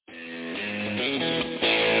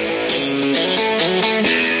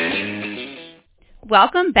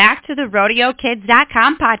Welcome back to the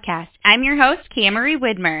RodeoKids.com podcast. I'm your host, Camry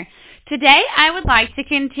Widmer. Today, I would like to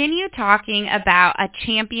continue talking about a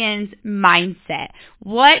champion's mindset.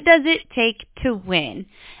 What does it take to win?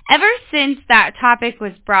 Ever since that topic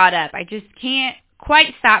was brought up, I just can't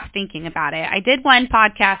quite stop thinking about it. I did one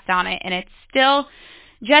podcast on it, and it's still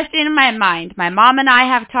just in my mind. My mom and I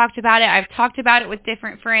have talked about it. I've talked about it with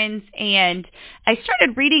different friends, and I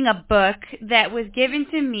started reading a book that was given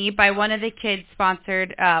to me by one of the kids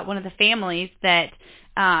sponsored, one of the families that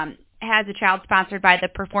has a child sponsored by the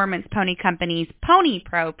Performance Pony Company's Pony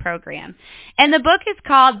Pro program. And the book is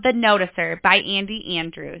called The Noticer by Andy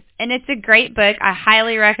Andrews. And it's a great book. I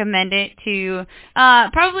highly recommend it to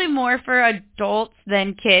probably more for adults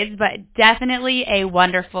than kids, but definitely a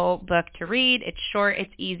wonderful book to read. It's short,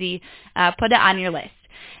 it's easy. Put it on your list.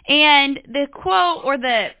 And the quote or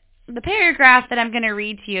the paragraph that I'm going to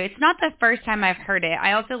read to you, it's not the first time I've heard it.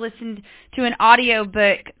 I also listened to an audio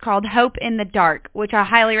book called Hope in the Dark, which I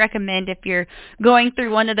highly recommend if you're going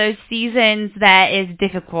through one of those seasons that is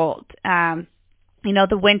difficult. The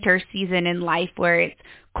winter season in life where it's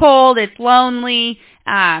cold, it's lonely.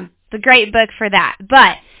 It's a great book for that.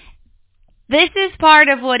 But this is part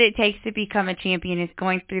of what it takes to become a champion, is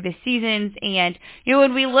going through the seasons. And,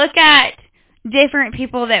 when we look at different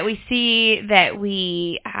people that we see that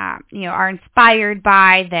we, are inspired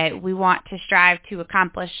by, that we want to strive to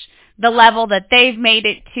accomplish the level that they've made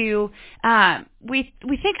it to, we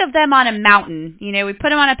think of them on a mountain. We put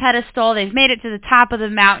them on a pedestal. They've made it to the top of the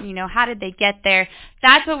mountain. How did they get there?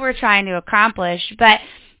 That's what we're trying to accomplish. But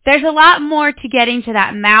there's a lot more to getting to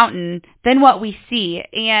that mountain than what we see.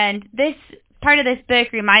 And this part of this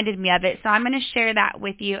book reminded me of it, so I'm going to share that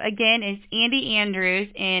with you. Again, it's Andy Andrews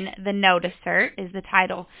in The Noticer is the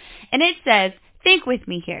title. And it says, think with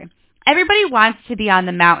me here. Everybody wants to be on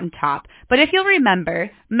the mountaintop, but if you'll remember,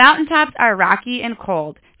 mountaintops are rocky and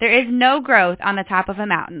cold. There is no growth on the top of a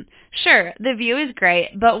mountain. Sure, the view is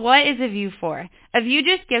great, but what is a view for? A view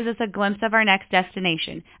just gives us a glimpse of our next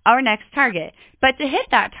destination, our next target. But to hit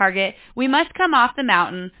that target, we must come off the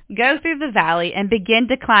mountain, go through the valley, and begin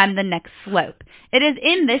to climb the next slope. It is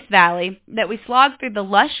in this valley that we slog through the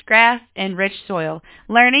lush grass and rich soil,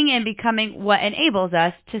 learning and becoming what enables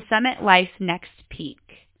us to summit life's next peak.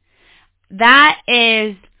 That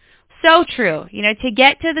is so true. To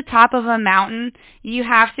get to the top of a mountain, you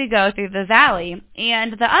have to go through the valley.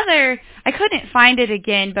 And the other, I couldn't find it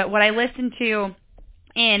again, but what I listened to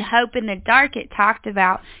in Hope in the Dark, it talked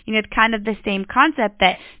about, kind of the same concept,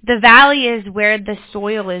 that the valley is where the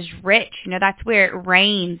soil is rich. That's where it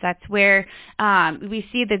rains. That's where we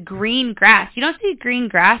see the green grass. You don't see green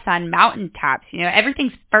grass on mountaintops.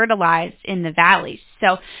 Everything's fertilized in the valleys.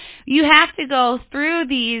 So you have to go through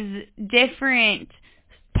these different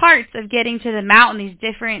parts of getting to the mountain, these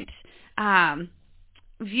different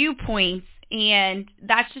viewpoints. And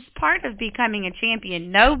that's just part of becoming a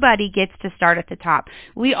champion. Nobody gets to start at the top.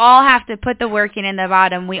 We all have to put the work in the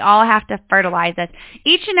bottom. We all have to fertilize us.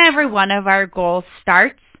 Each and every one of our goals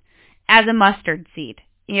starts as a mustard seed.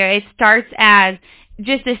 It starts as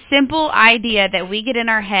just a simple idea that we get in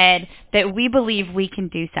our head that we believe we can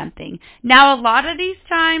do something. Now, a lot of these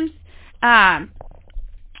times,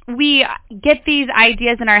 we get these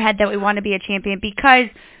ideas in our head that we want to be a champion because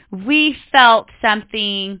we felt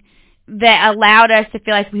something that allowed us to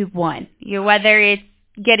feel like we've won. Whether it's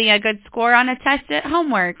getting a good score on a test at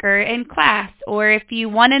homework or in class, or if you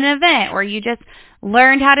won an event, or you just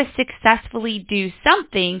learned how to successfully do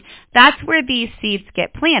something, that's where these seeds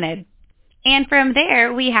get planted. And from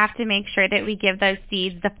there, we have to make sure that we give those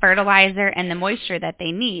seeds the fertilizer and the moisture that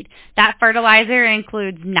they need. That fertilizer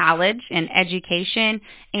includes knowledge and education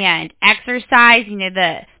and exercise.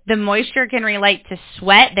 The moisture can relate to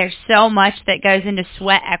sweat. There's so much that goes into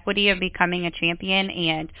sweat equity of becoming a champion,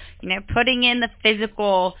 and putting in the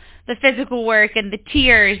physical work and the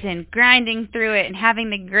tears and grinding through it and having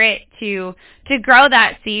the grit to grow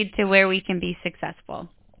that seed to where we can be successful.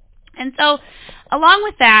 And so, along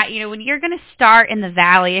with that, when you're going to start in the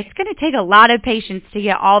valley, it's going to take a lot of patience to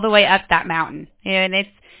get all the way up that mountain. And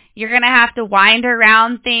you're going to have to wind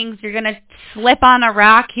around things. You're going to slip on a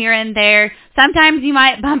rock here and there. Sometimes you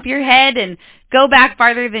might bump your head and go back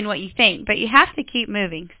farther than what you think, but you have to keep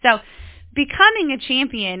moving. So, becoming a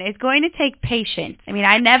champion is going to take patience.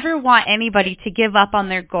 I never want anybody to give up on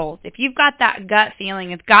their goals. If you've got that gut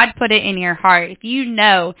feeling, if God put it in your heart, if you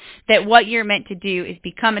know that what you're meant to do is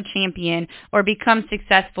become a champion or become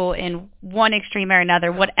successful in one extreme or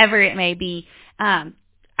another, whatever it may be,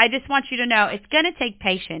 I just want you to know it's going to take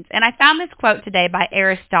patience. And I found this quote today by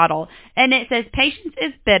Aristotle, and it says, "Patience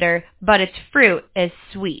is bitter, but its fruit is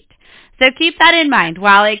sweet." So keep that in mind.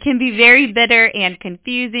 While it can be very bitter and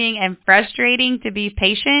confusing and frustrating to be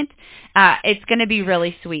patient, it's going to be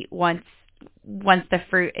really sweet once the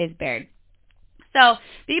fruit is bared. So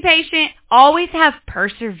be patient. Always have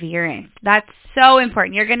perseverance. That's so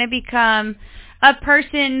important. You're going to become a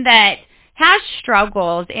person that has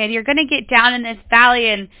struggles, and you're going to get down in this valley,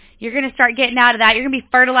 and you're going to start getting out of that. You're going to be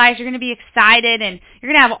fertilized. You're going to be excited, and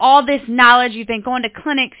you're going to have all this knowledge. You've been going to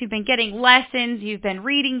clinics. You've been getting lessons. You've been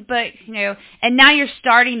reading books, and now you're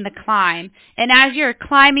starting the climb. And as you're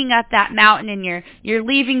climbing up that mountain, and you're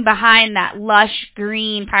leaving behind that lush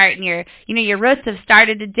green part, and your roots have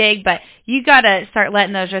started to dig, but you got to start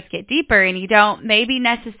letting those roots get deeper, and you don't maybe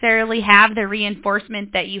necessarily have the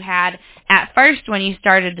reinforcement that you had at first when you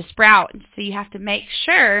started to sprout. So you have to make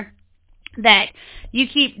sure that you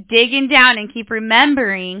keep digging down and keep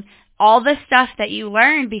remembering all the stuff that you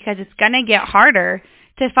learned, because it's going to get harder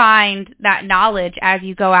to find that knowledge as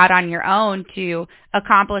you go out on your own to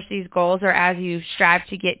accomplish these goals, or as you strive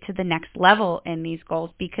to get to the next level in these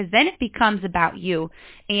goals, because then it becomes about you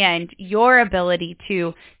and your ability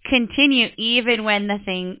to continue even when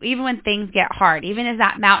things get hard, even as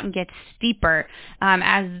that mountain gets steeper,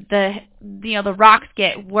 as the rocks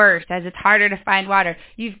get worse, as it's harder to find water.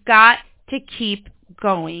 You've got to keep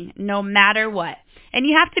going no matter what. And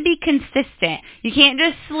you have to be consistent. You can't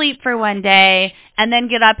just sleep for one day and then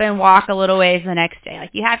get up and walk a little ways the next day.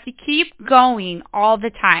 You have to keep going all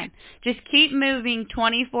the time. Just keep moving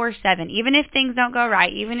 24/7. Even if things don't go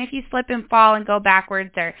right, even if you slip and fall and go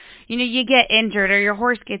backwards, or you get injured, or your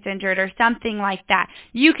horse gets injured, or something like that,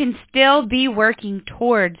 you can still be working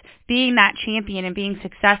towards being that champion and being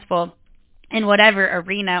successful in whatever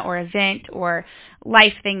arena or event or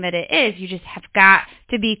life thing that it is. You just have got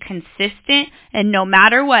to be consistent, and no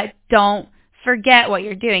matter what, don't forget what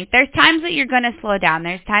you're doing. There's times that you're going to slow down.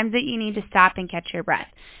 There's times that you need to stop and catch your breath.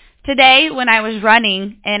 Today, when I was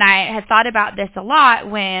running, and I had thought about this a lot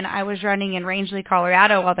when I was running in Rangeley,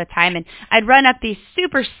 Colorado all the time, and I'd run up these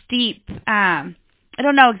super steep, I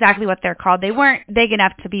don't know exactly what they're called. They weren't big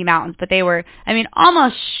enough to be mountains, but they were,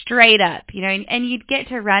 almost straight up, and you'd get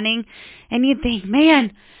to running and you'd think,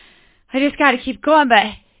 man, I just got to keep going.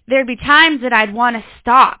 But there'd be times that I'd want to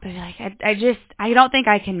stop. I'd be like, I don't think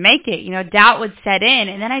I can make it. Doubt would set in.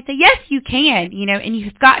 And then I'd say, yes, you can, and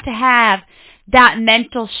you've got to have that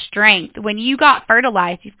mental strength. When you got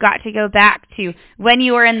fertilized, you've got to go back to when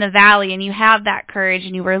you were in the valley and you have that courage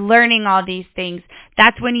and you were learning all these things.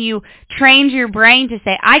 That's when you trained your brain to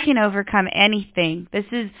say, I can overcome anything. This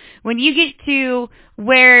is when you get to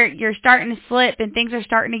where you're starting to slip and things are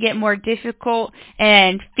starting to get more difficult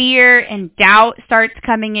and fear and doubt starts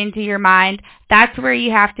coming into your mind. That's where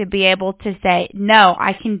you have to be able to say, no,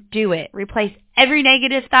 I can do it. Replace every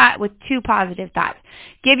negative thought with 2 positive thoughts.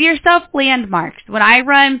 Give yourself landmarks. When I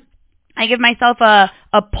run, I give myself a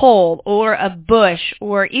pole or a bush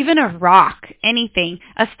or even a rock, anything,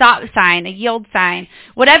 a stop sign, a yield sign,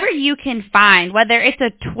 whatever you can find, whether it's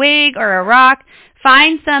a twig or a rock.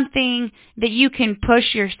 Find something that you can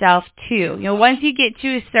push yourself to. Once you get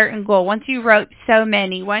to a certain goal, once you wrote so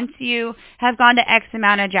many, once you have gone to X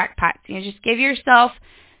amount of jackpots, just give yourself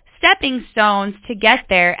stepping stones to get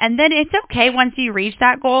there. And then it's okay once you reach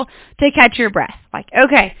that goal to catch your breath.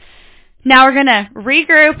 Okay, now we're going to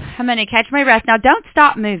regroup. I'm going to catch my breath. Now don't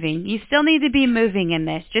stop moving. You still need to be moving in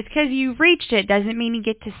this. Just because you reached it doesn't mean you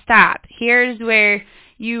get to stop. Here's where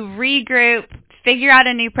you regroup, figure out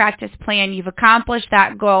a new practice plan. You've accomplished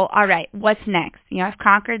that goal. All right, what's next? I've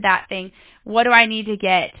conquered that thing. What do I need to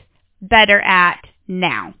get better at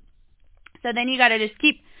now? So then you got to just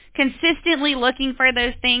keep consistently looking for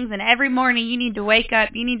those things, and every morning you need to wake up,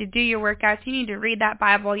 you need to do your workouts, you need to read that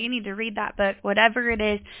Bible, you need to read that book, whatever it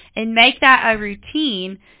is, and make that a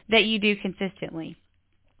routine that you do consistently.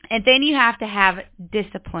 And then you have to have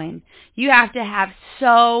discipline. You have to have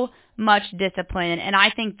so much discipline, and I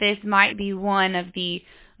think this might be one of the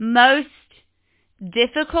most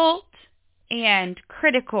difficult and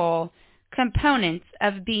critical components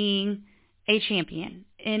of being a champion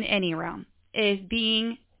in any realm, is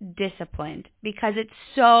being disciplined, because it's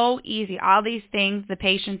so easy. All these things, the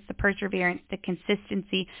patience, the perseverance, the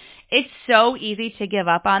consistency, it's so easy to give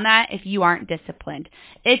up on that if you aren't disciplined.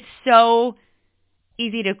 It's so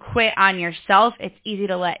easy to quit on yourself. It's easy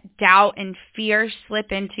to let doubt and fear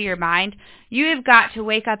slip into your mind. You have got to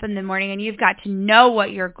wake up in the morning and you've got to know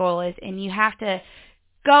what your goal is, and you have to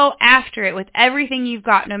go after it with everything you've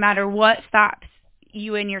got, no matter what stops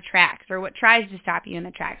you in your tracks or what tries to stop you in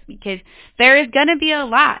the tracks, because there is going to be a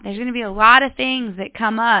lot. There's going to be a lot of things that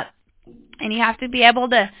come up, and you have to be able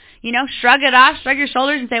to, shrug it off, shrug your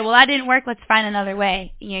shoulders and say, well, that didn't work. Let's find another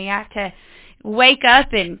way. You have to wake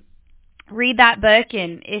up and read that book,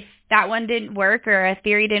 and if that one didn't work or a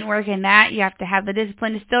theory didn't work in that, you have to have the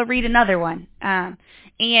discipline to still read another one.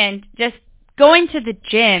 And just going to the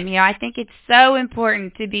gym, I think it's so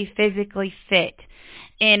important to be physically fit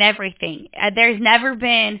in everything. There's never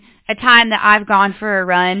been a time that I've gone for a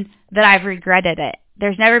run that I've regretted it.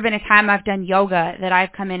 There's never been a time I've done yoga that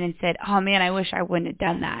I've come in and said, oh man, I wish I wouldn't have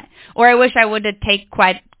done that. Or I wish I would have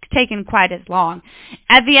taken quite as long.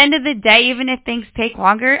 At the end of the day, even if things take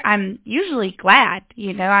longer, I'm usually glad.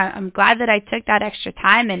 I'm glad that I took that extra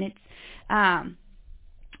time, and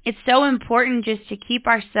it's so important just to keep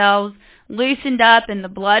ourselves loosened up and the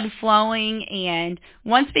blood flowing. And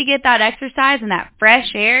once we get that exercise and that fresh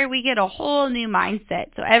air, we get a whole new mindset.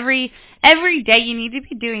 So every day you need to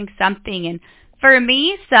be doing something. And for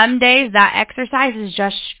me, some days that exercise is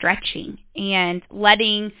just stretching and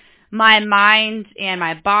letting my mind and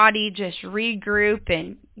my body just regroup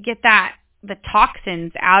and get the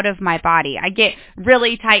toxins out of my body. I get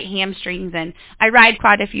really tight hamstrings, and I ride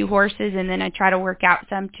quite a few horses, and then I try to work out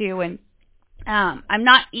some too. And I'm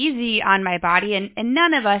not easy on my body, and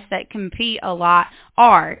none of us that compete a lot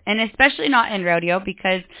are, and especially not in rodeo,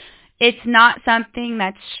 because it's not something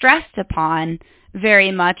that's stressed upon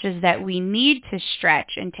very much, is that we need to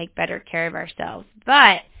stretch and take better care of ourselves.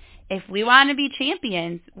 But if we want to be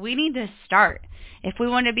champions, we need to start. If we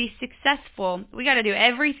want to be successful, we got to do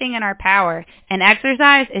everything in our power, and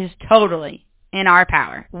exercise is totally in our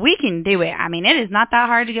power. We can do it. I mean, it is not that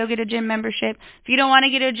hard to go get a gym membership. If you don't want to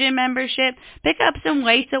get a gym membership, pick up some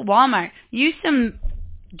weights at Walmart. Use some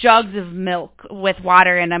jugs of milk with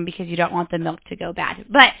water in them because you don't want the milk to go bad.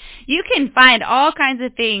 But you can find all kinds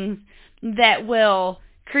of things that will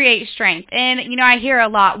create strength. And, I hear a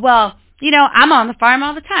lot, well, I'm on the farm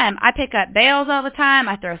all the time. I pick up bales all the time.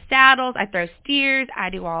 I throw saddles. I throw steers.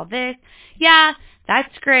 I do all this. Yeah,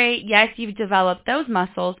 that's great. Yes, you've developed those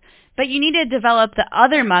muscles, but you need to develop the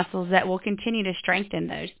other muscles that will continue to strengthen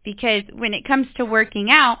those. Because when it comes to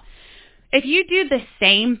working out, if you do the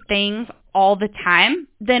same things all the time,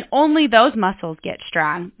 then only those muscles get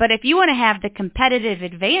strong. But if you want to have the competitive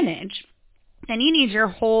advantage, then you need your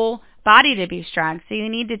whole body to be strong. So you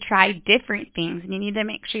need to try different things, and you need to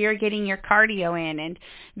make sure you're getting your cardio in, and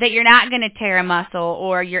that you're not going to tear a muscle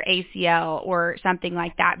or your ACL or something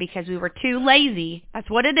like that because we were too lazy. That's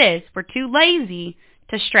what it is. We're too lazy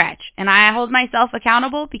to stretch. And I hold myself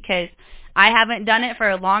accountable because I haven't done it for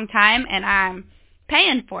a long time, and I'm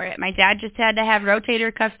paying for it. My dad just had to have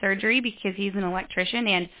rotator cuff surgery because he's an electrician,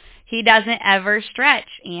 and he doesn't ever stretch,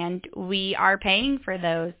 and we are paying for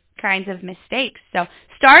those kinds of mistakes. So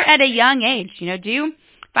start at a young age. Do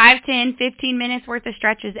 5, 10, 15 minutes worth of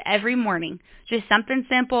stretches every morning. Just something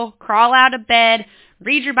simple. Crawl out of bed,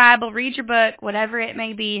 read your Bible, read your book, whatever it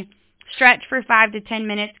may be. Stretch for 5 to 10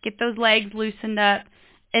 minutes. Get those legs loosened up,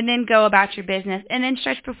 and then go about your business. And then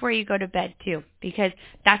stretch before you go to bed too, because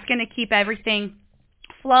that's going to keep everything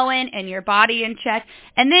flowing and your body in check.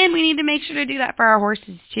 And then we need to make sure to do that for our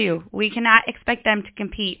horses too. We cannot expect them to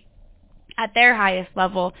compete at their highest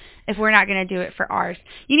level if we're not going to do it for ours.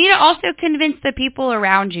 You need to also convince the people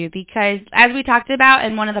around you, because as we talked about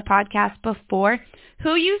in one of the podcasts before,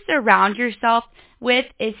 who you surround yourself with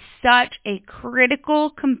is such a critical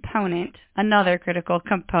component, another critical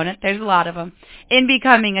component, there's a lot of them, in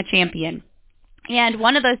becoming a champion. And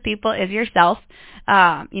one of those people is yourself.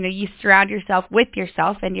 You surround yourself with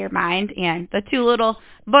yourself and your mind and the two little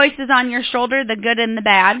voices on your shoulder, the good and the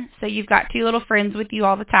bad. So you've got two little friends with you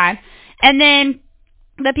all the time. And then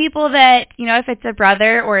the people that, if it's a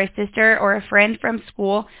brother or a sister or a friend from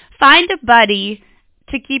school, find a buddy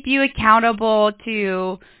to keep you accountable,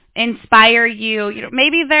 to inspire you.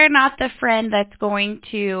 Maybe they're not the friend that's going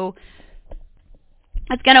to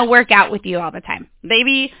work out with you all the time.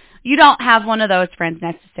 Maybe you don't have one of those friends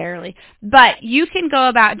necessarily, but you can go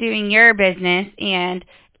about doing your business and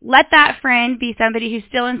let that friend be somebody who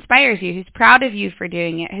still inspires you, who's proud of you for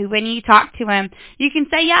doing it, who when you talk to him, you can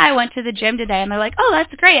say, yeah, I went to the gym today. And they're like, oh,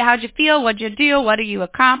 that's great. How'd you feel? What'd you do? What are you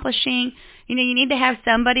accomplishing? You need to have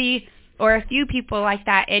somebody or a few people like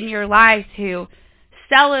that in your lives who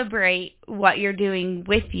celebrate what you're doing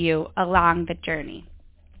with you along the journey.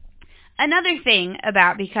 Another thing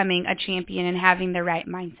about becoming a champion and having the right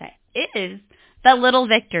mindset is the little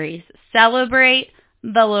victories. Celebrate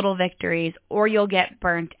the little victories or you'll get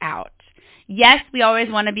burnt out. Yes, we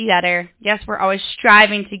always want to be better. Yes, we're always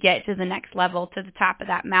striving to get to the next level, to the top of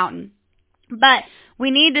that mountain. But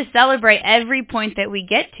we need to celebrate every point that we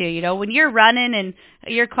get to. When you're running and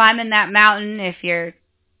you're climbing that mountain, if you're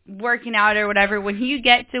working out or whatever, when you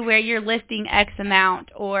get to where you're lifting X amount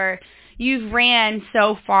or you've ran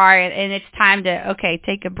so far and it's time to,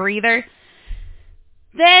 take a breather,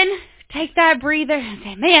 then take that breather and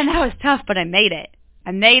say, man, that was tough, but I made it.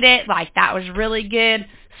 I made it. Like, that was really good.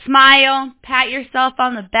 Smile, pat yourself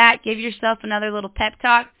on the back, give yourself another little pep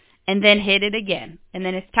talk, and then hit it again. And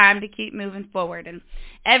then it's time to keep moving forward. And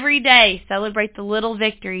every day, celebrate the little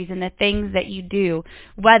victories and the things that you do,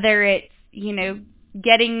 whether it's,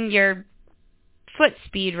 getting your foot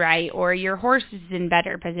speed right, or your horse is in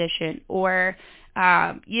better position, or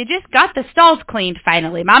you just got the stalls cleaned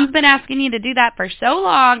finally. Mom's been asking you to do that for so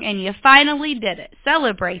long, and you finally did it.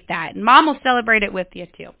 Celebrate that, and Mom will celebrate it with you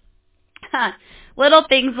too. Little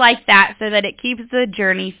things like that, so that it keeps the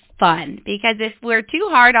journey fun. Because if we're too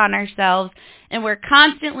hard on ourselves and we're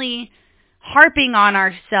constantly harping on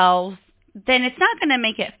ourselves, then it's not going to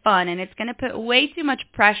make it fun, and it's going to put way too much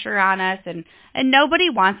pressure on us, and nobody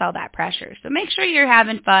wants all that pressure. So make sure you're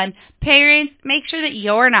having fun. Parents, make sure that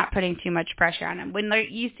you're not putting too much pressure on them. When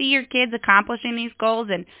you see your kids accomplishing these goals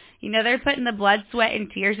and, they're putting the blood, sweat, and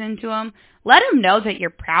tears into them, let them know that you're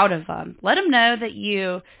proud of them. Let them know that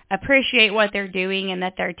you appreciate what they're doing and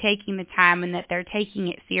that they're taking the time and that they're taking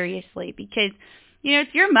it seriously, because,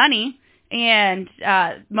 it's your money. And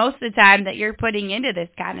most of the time that you're putting into this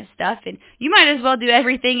kind of stuff, and you might as well do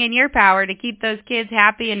everything in your power to keep those kids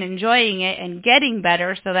happy and enjoying it and getting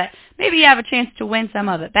better, so that maybe you have a chance to win some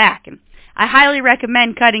of it back. And I highly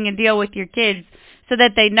recommend cutting a deal with your kids so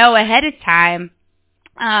that they know ahead of time.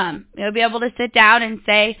 You'll be able to sit down and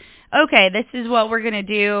say, okay, this is what we're going to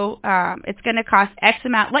do. It's going to cost X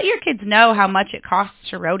amount. Let your kids know how much it costs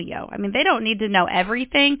to rodeo. I mean, they don't need to know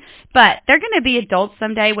everything, but they're going to be adults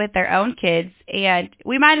someday with their own kids, and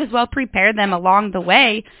we might as well prepare them along the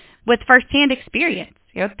way with firsthand experience.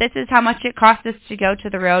 This is how much it cost us to go to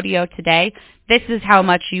the rodeo today. This is how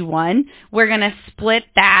much you won. We're going to split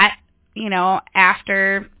that,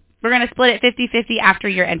 after... We're going to split it 50-50 after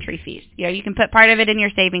your entry fees. You can put part of it in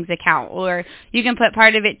your savings account, or you can put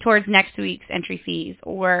part of it towards next week's entry fees,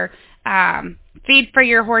 or feed for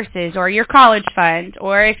your horses, or your college fund,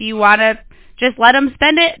 or if you want to just let them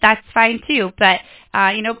spend it, that's fine too. But,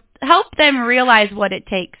 help them realize what it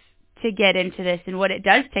takes to get into this and what it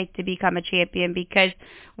does take to become a champion, because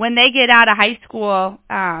when they get out of high school,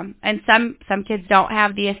 and some kids don't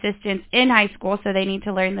have the assistance in high school, so they need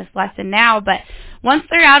to learn this lesson now, but once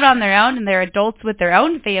they're out on their own and they're adults with their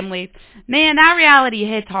own families, man, that reality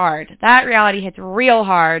hits hard. That reality hits real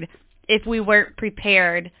hard if we weren't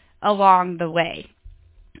prepared along the way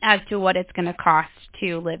as to what it's going to cost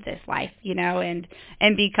to live this life, and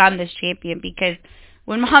become this champion. Because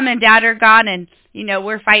when Mom and Dad are gone and,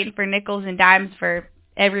 we're fighting for nickels and dimes for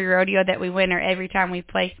every rodeo that we win or every time we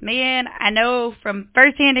place, man, I know from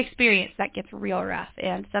firsthand experience that gets real rough.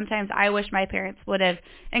 And sometimes I wish my parents would have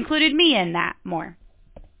included me in that more.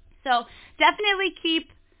 So definitely keep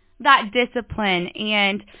that discipline.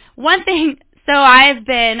 And one thing,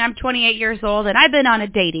 I'm 28 years old, and I've been on a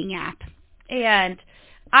dating app. And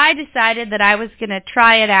I decided that I was going to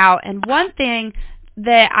try it out. And one thing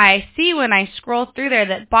that I see when I scroll through there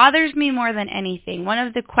that bothers me more than anything, one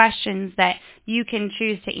of the questions that you can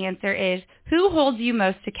choose to answer is, who holds you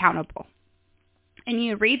most accountable? And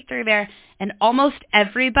you read through there, and almost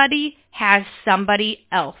everybody has somebody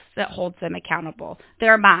else that holds them accountable.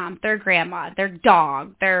 Their mom, their grandma, their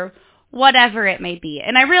dog, their whatever it may be.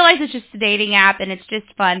 And I realize it's just a dating app and it's just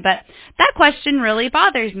fun, but that question really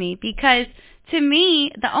bothers me, because to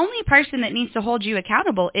me, the only person that needs to hold you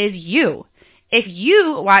accountable is you. If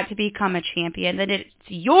you want to become a champion, then it's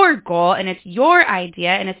your goal and it's your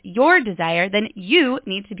idea and it's your desire, then you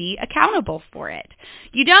need to be accountable for it.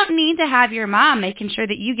 You don't need to have your mom making sure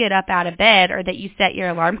that you get up out of bed or that you set your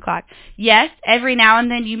alarm clock. Yes, every now and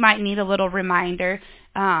then you might need a little reminder,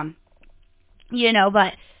 but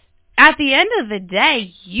at the end of the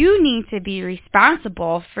day, you need to be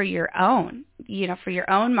responsible for your own, for your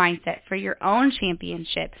own mindset, for your own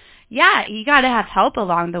championship. Yeah, you got to have help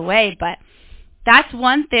along the way, but that's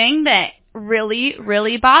one thing that really,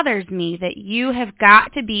 really bothers me, that you have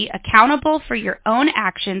got to be accountable for your own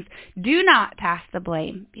actions. Do not pass the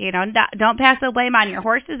blame. Don't pass the blame on your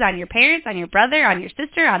horses, on your parents, on your brother, on your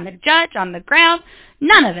sister, on the judge, on the ground.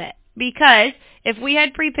 None of it. Because if we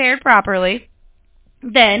had prepared properly,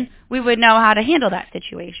 then we would know how to handle that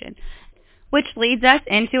situation. Which leads us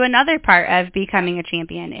into another part of becoming a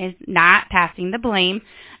champion, is not passing the blame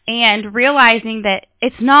and realizing that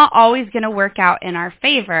it's not always going to work out in our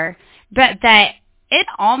favor, but that it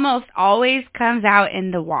almost always comes out in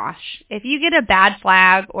the wash. If you get a bad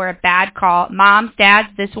flag or a bad call, moms, dads,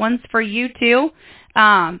 this one's for you too.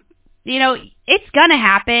 It's going to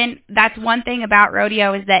happen. That's one thing about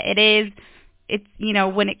rodeo, is that it's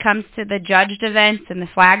when it comes to the judged events and the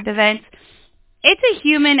flagged events, it's a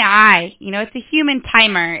human eye. It's a human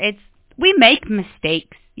timer. we make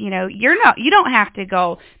mistakes. You don't have to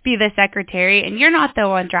go be the secretary, and you're not the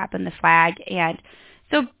one dropping the flag. And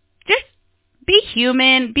so just be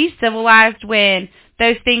human, be civilized when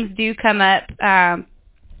those things do come up,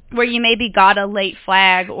 where you maybe got a late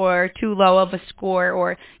flag or too low of a score,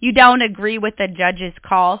 or you don't agree with the judge's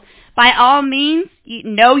call. By all means,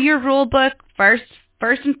 know your rule book first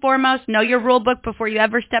and foremost. Know your rule book before you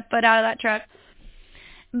ever step foot out of that truck.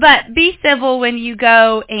 But be civil when you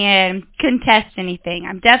go and contest anything.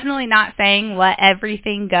 I'm definitely not saying let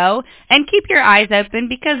everything go. And keep your eyes open,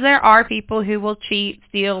 because there are people who will cheat,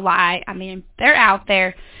 steal, lie. I mean, they're out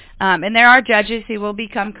there. And there are judges who will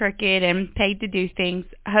become crooked and paid to do things.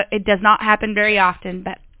 It does not happen very often.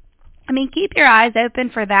 But, keep your eyes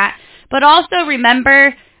open for that. But also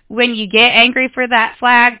remember, when you get angry for that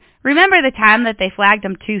flag, remember the time that they flagged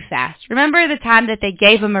them too fast. Remember the time that they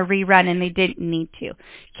gave them a rerun and they didn't need to.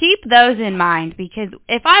 Keep those in mind, because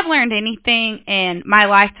if I've learned anything in my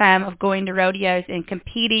lifetime of going to rodeos and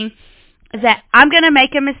competing, is that I'm going to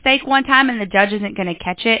make a mistake one time and the judge isn't going to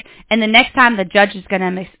catch it. And the next time the judge is going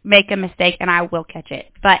to make a mistake and I will catch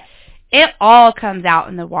it. But it all comes out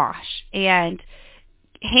in the wash. And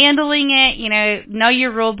handling it, know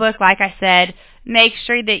your rule book, like I said. Make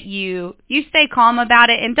sure that you stay calm about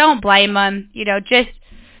it and don't blame them.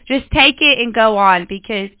 Just take it and go on,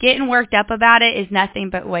 because getting worked up about it is nothing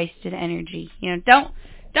but wasted energy.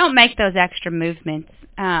 Don't make those extra movements,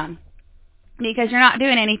 because you're not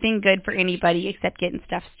doing anything good for anybody except getting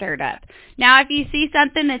stuff stirred up. Now, if you see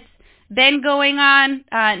something that's been going on,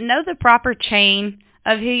 know the proper chain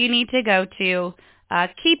of who you need to go to.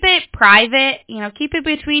 Keep it private, keep it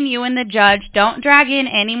between you and the judge. Don't drag in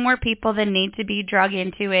any more people than need to be drug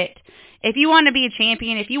into it. If you want to be a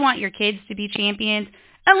champion, if you want your kids to be champions,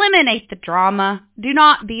 eliminate the drama. Do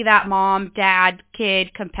not be that mom, dad,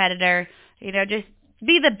 kid, competitor. Just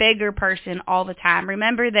be the bigger person all the time.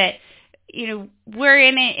 Remember that, we're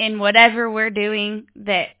in it in whatever we're doing,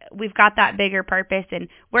 that we've got that bigger purpose, and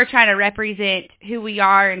we're trying to represent who we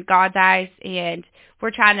are in God's eyes, and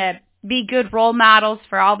we're trying to be good role models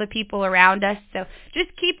for all the people around us. So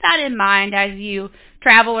just keep that in mind as you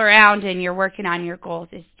travel around and you're working on your goals,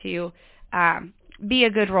 is to be a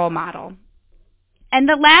good role model. And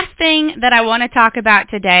the last thing that I want to talk about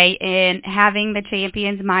today in having the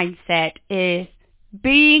champion's mindset is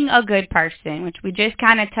being a good person, which we just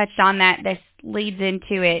kind of touched on that. This leads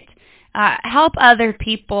into it. Help other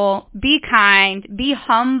people. Be kind. Be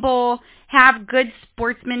humble. Have good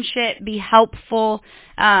sportsmanship. Be helpful.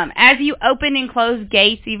 As you open and close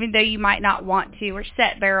gates, even though you might not want to, or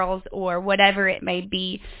set barrels, or whatever it may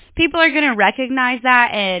be, people are going to recognize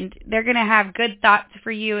that, and they're going to have good thoughts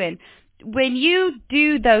for you. And when you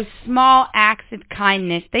do those small acts of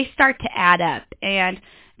kindness, they start to add up. And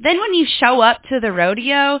then when you show up to the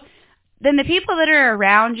rodeo, then the people that are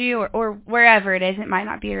around you, or wherever it is, it might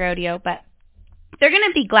not be a rodeo, but they're going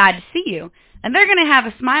to be glad to see you. And they're going to have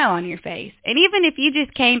a smile on your face. And even if you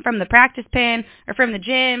just came from the practice pen or from the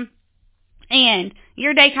gym and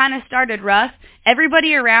your day kind of started rough,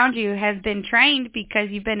 everybody around you has been trained, because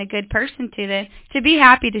you've been a good person to them, to be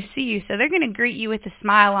happy to see you. So they're going to greet you with a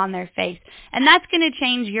smile on their face. And that's going to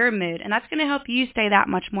change your mood. And that's going to help you stay that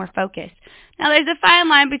much more focused. Now, there's a fine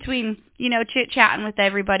line between, chit-chatting with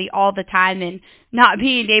everybody all the time and not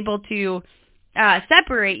being able to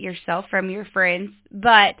separate yourself from your friends.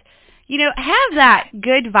 But have that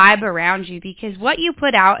good vibe around you, because what you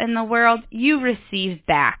put out in the world, you receive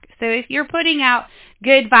back. So if you're putting out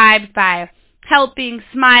good vibes by helping,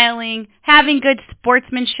 smiling, having good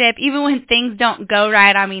sportsmanship, even when things don't go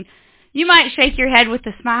right, you might shake your head with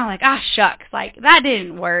a smile like, shucks, like that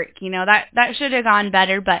didn't work, that should have gone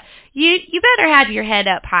better. But you better have your head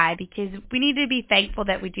up high, because we need to be thankful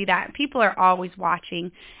that we do that. People are always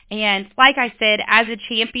watching. And like I said, as a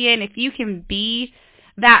champion, if you can be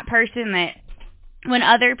that person that when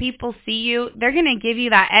other people see you, they're going to give you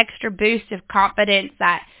that extra boost of confidence,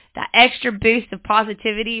 that extra boost of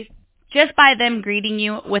positivity, just by them greeting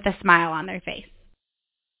you with a smile on their face.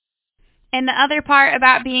 And the other part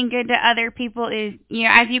about being good to other people is,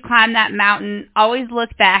 as you climb that mountain, always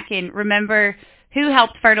look back and remember who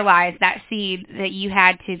helped fertilize that seed that you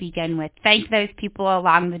had to begin with. Thank those people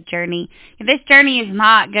along the journey. This journey is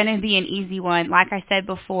not going to be an easy one. Like I said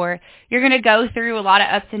before, you're going to go through a lot of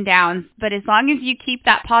ups and downs, but as long as you keep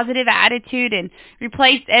that positive attitude and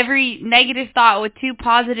replace every negative thought with 2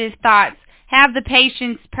 positive thoughts, have the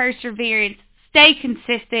patience, perseverance, stay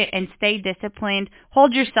consistent, and stay disciplined,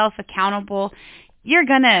 hold yourself accountable, you're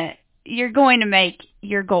going to you're going to make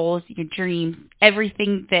your goals, your dreams,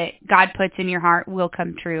 everything that God puts in your heart will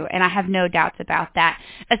come true. And I have no doubts about that,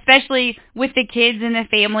 especially with the kids and the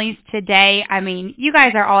families today. I mean, you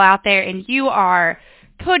guys are all out there and you are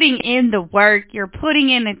putting in the work. You're putting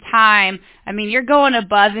in the time. I mean, you're going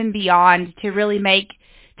above and beyond to really make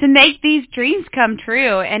these dreams come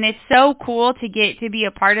true. And it's so cool to get to be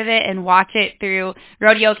a part of it and watch it through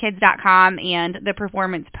RodeoKids.com and the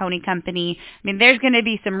Performance Pony Company. I mean, there's going to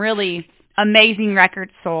be some really amazing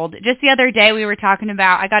records sold. Just the other day we were talking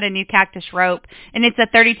about, I got a new cactus rope, and it's a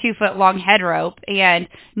 32-foot long head rope. And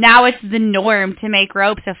now it's the norm to make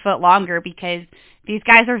ropes a foot longer because these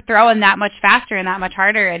guys are throwing that much faster and that much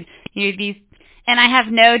harder. And and I have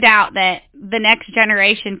no doubt that the next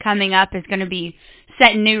generation coming up is going to be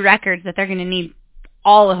setting new records, that they're going to need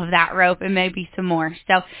all of that rope and maybe some more.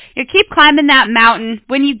 So you keep climbing that mountain.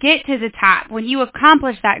 When you get to the top, when you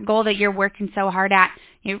accomplish that goal that you're working so hard at,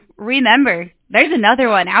 you remember there's another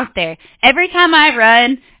one out there. Every time I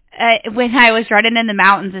run, when I was running in the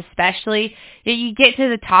mountains especially, you get to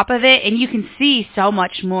the top of it and you can see so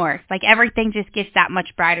much more. Like everything just gets that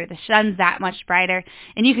much brighter. The sun's that much brighter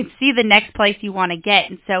and you can see the next place you want to get.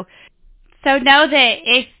 And so know that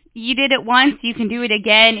if you did it once, you can do it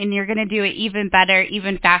again, and you're going to do it even better,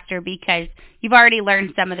 even faster, because you've already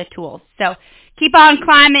learned some of the tools. So keep on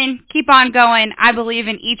climbing, keep on going. I believe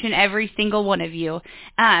in each and every single one of you.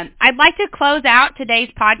 I'd like to close out today's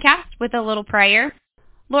podcast with a little prayer.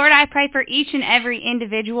 Lord, I pray for each and every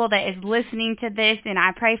individual that is listening to this, and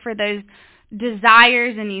I pray for those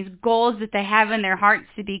desires and these goals that they have in their hearts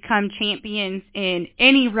to become champions in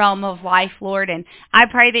any realm of life, Lord. And I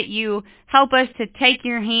pray that you help us to take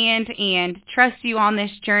your hand and trust you on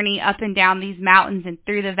this journey up and down these mountains and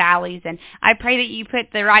through the valleys. And I pray that you put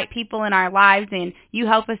the right people in our lives and you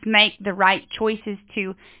help us make the right choices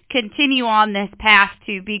to continue on this path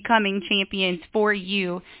to becoming champions for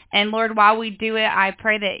you. And Lord, while we do it, I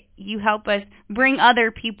pray that you help us bring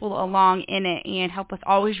other people along in it and help us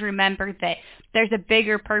always remember that there's a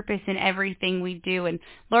bigger purpose in everything we do. And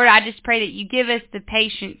Lord, I just pray that you give us the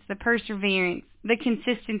patience, the perseverance, the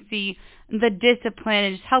consistency, the discipline,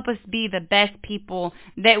 and just help us be the best people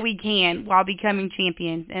that we can while becoming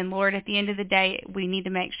champions. And Lord, at the end of the day, we need to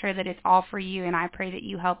make sure that it's all for you, and I pray that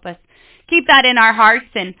you help us keep that in our hearts.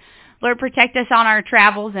 And Lord, protect us on our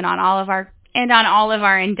travels and on all of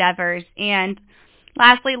our endeavors. And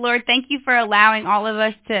lastly, Lord, thank you for allowing all of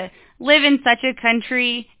us to live in such a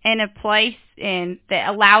country and a place and that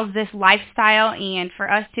allows this lifestyle and for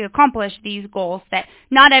us to accomplish these goals that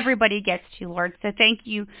not everybody gets to, Lord. So thank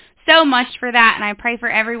you so much for that, and I pray for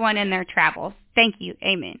everyone in their travels. Thank you.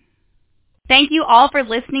 Amen. Thank you all for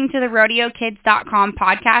listening to the RodeoKids.com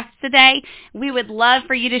podcast today. We would love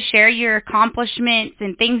for you to share your accomplishments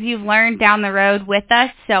and things you've learned down the road with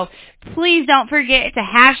us. So please don't forget to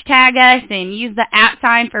hashtag us and use the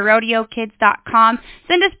 @ for RodeoKids.com.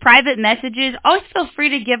 Send us private messages. Always feel free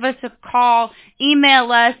to give us a call,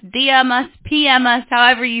 email us, DM us, PM us,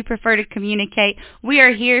 however you prefer to communicate. We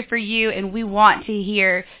are here for you, and we want to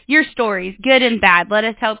hear your stories, good and bad. Let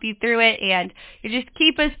us help you through it, and just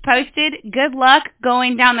keep us posted. Good luck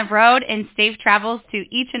going down the road, and safe travels to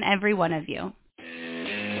each and every one of you.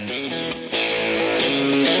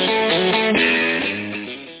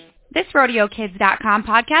 This RodeoKids.com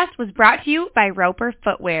podcast was brought to you by Roper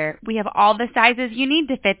Footwear. We have all the sizes you need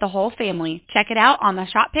to fit the whole family. Check it out on the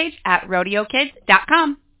shop page at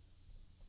RodeoKids.com.